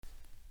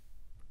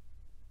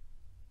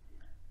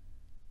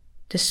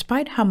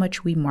Despite how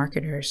much we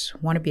marketers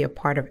want to be a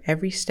part of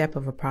every step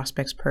of a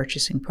prospect's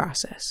purchasing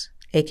process,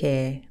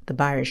 aka the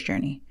buyer's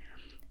journey,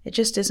 it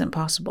just isn't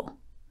possible.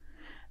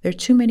 There are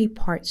too many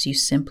parts you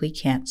simply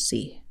can't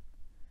see.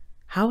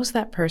 How was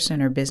that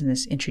person or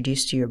business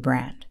introduced to your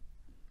brand?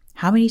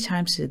 How many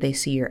times did they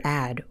see your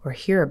ad or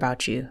hear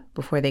about you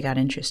before they got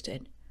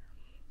interested?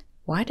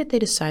 Why did they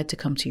decide to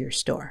come to your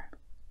store?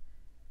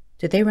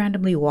 Did they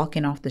randomly walk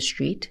in off the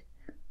street,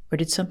 or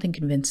did something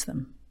convince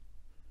them?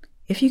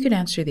 If you could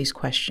answer these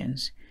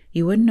questions,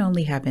 you wouldn't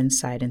only have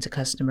insight into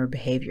customer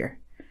behavior,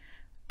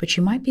 but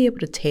you might be able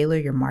to tailor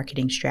your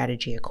marketing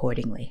strategy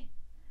accordingly.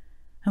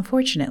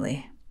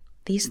 Unfortunately,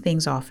 these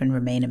things often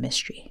remain a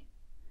mystery.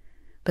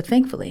 But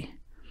thankfully,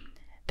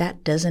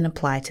 that doesn't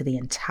apply to the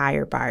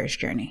entire buyer's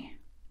journey.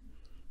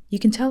 You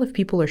can tell if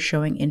people are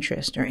showing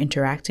interest or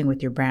interacting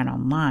with your brand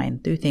online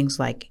through things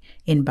like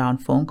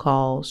inbound phone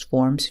calls,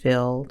 forms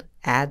filled,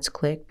 ads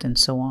clicked, and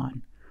so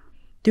on.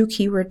 Through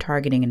keyword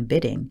targeting and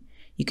bidding,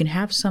 you can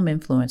have some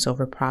influence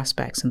over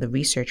prospects in the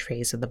research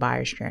phase of the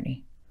buyer's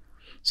journey.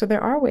 So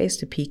there are ways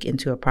to peek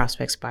into a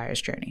prospect's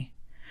buyer's journey,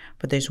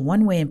 but there's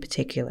one way in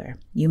particular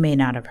you may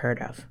not have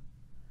heard of: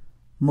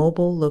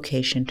 mobile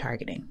location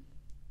targeting.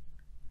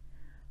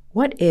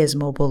 What is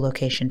mobile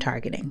location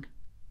targeting?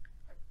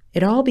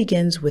 It all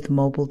begins with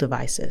mobile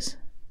devices.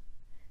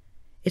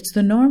 It's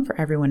the norm for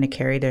everyone to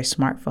carry their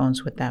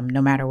smartphones with them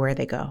no matter where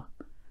they go.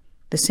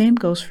 The same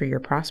goes for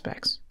your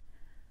prospects.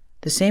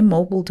 The same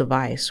mobile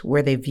device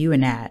where they view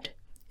an ad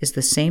is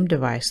the same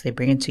device they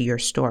bring into your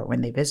store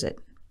when they visit.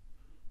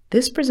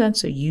 This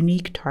presents a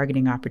unique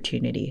targeting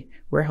opportunity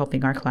we're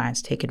helping our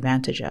clients take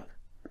advantage of.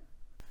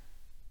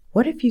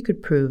 What if you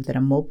could prove that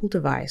a mobile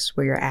device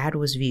where your ad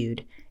was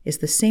viewed is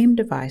the same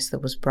device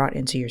that was brought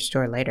into your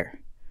store later?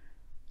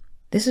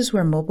 This is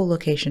where mobile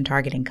location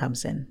targeting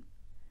comes in.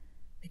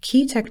 The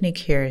key technique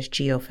here is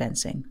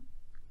geofencing.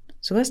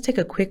 So let's take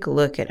a quick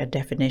look at a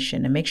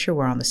definition and make sure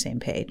we're on the same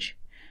page.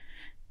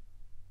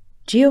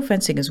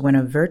 Geofencing is when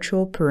a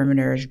virtual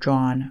perimeter is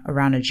drawn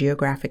around a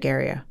geographic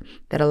area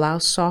that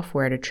allows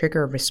software to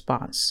trigger a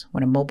response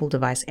when a mobile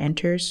device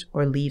enters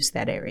or leaves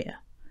that area.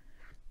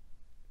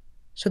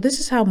 So this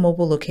is how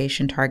mobile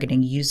location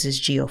targeting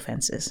uses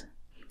geofences.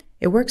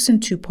 It works in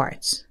two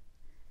parts.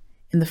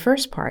 In the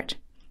first part,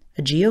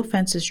 a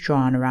geofence is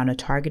drawn around a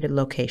targeted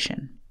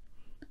location.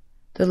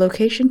 The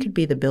location could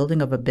be the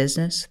building of a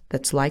business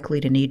that's likely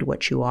to need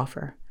what you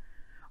offer,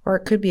 or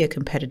it could be a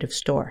competitive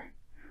store.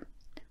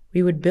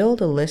 We would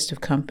build a list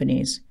of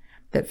companies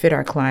that fit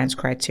our client's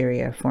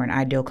criteria for an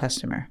ideal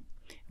customer.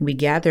 We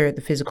gather the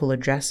physical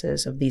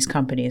addresses of these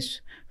companies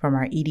from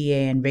our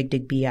EDA and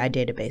RigDig BI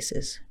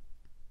databases.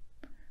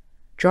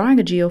 Drawing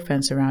a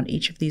geofence around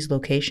each of these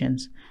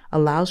locations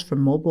allows for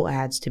mobile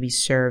ads to be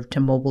served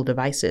to mobile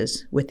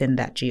devices within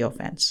that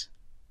geofence.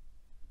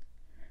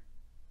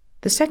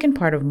 The second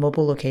part of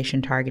mobile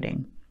location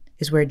targeting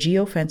is where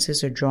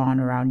geofences are drawn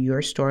around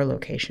your store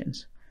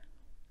locations.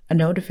 A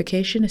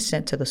notification is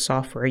sent to the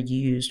software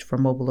used for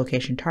mobile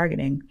location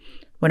targeting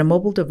when a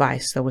mobile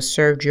device that was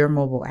served your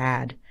mobile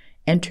ad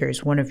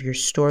enters one of your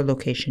store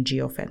location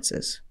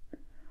geofences.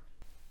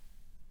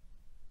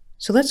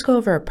 So let's go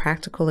over a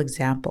practical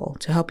example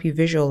to help you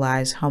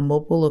visualize how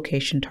mobile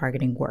location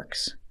targeting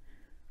works.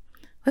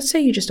 Let's say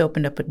you just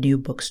opened up a new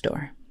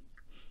bookstore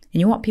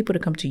and you want people to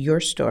come to your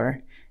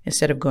store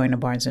instead of going to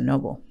Barnes &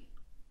 Noble.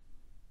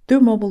 Through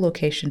mobile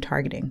location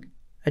targeting,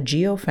 a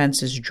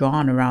geofence is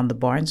drawn around the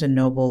Barnes &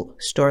 Noble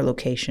store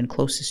location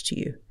closest to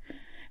you,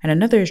 and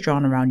another is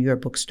drawn around your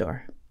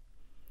bookstore.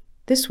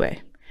 This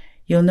way,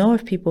 you'll know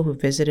if people who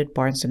visited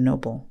Barnes &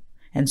 Noble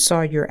and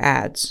saw your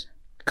ads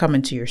come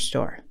into your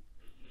store.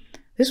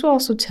 This will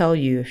also tell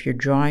you if you're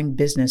drawing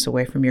business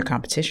away from your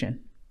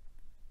competition.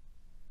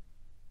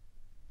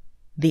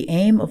 The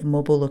aim of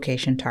mobile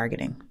location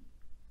targeting.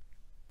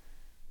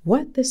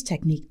 What this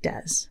technique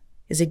does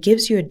is it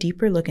gives you a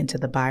deeper look into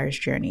the buyer's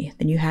journey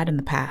than you had in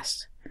the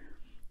past.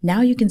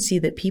 Now you can see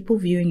that people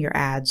viewing your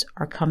ads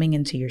are coming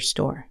into your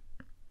store.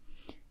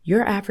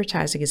 Your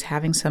advertising is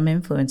having some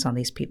influence on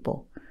these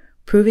people,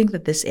 proving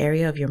that this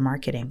area of your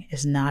marketing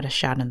is not a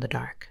shot in the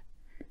dark.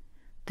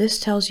 This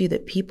tells you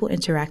that people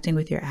interacting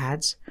with your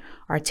ads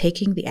are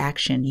taking the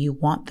action you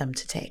want them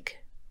to take.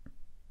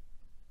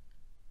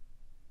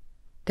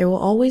 There will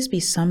always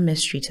be some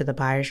mystery to the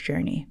buyer's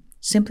journey,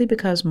 simply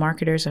because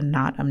marketers are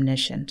not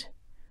omniscient.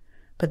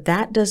 But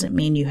that doesn't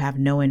mean you have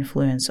no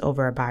influence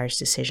over a buyer's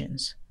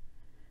decisions.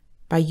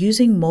 By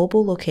using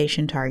mobile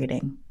location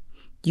targeting,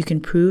 you can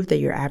prove that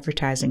your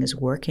advertising is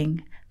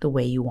working the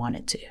way you want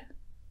it to.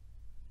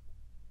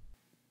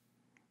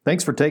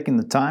 Thanks for taking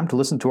the time to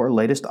listen to our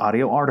latest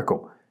audio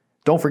article.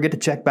 Don't forget to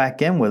check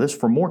back in with us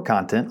for more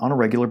content on a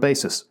regular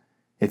basis.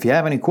 If you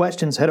have any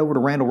questions, head over to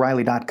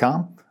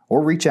randallriley.com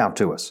or reach out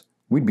to us.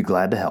 We'd be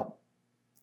glad to help.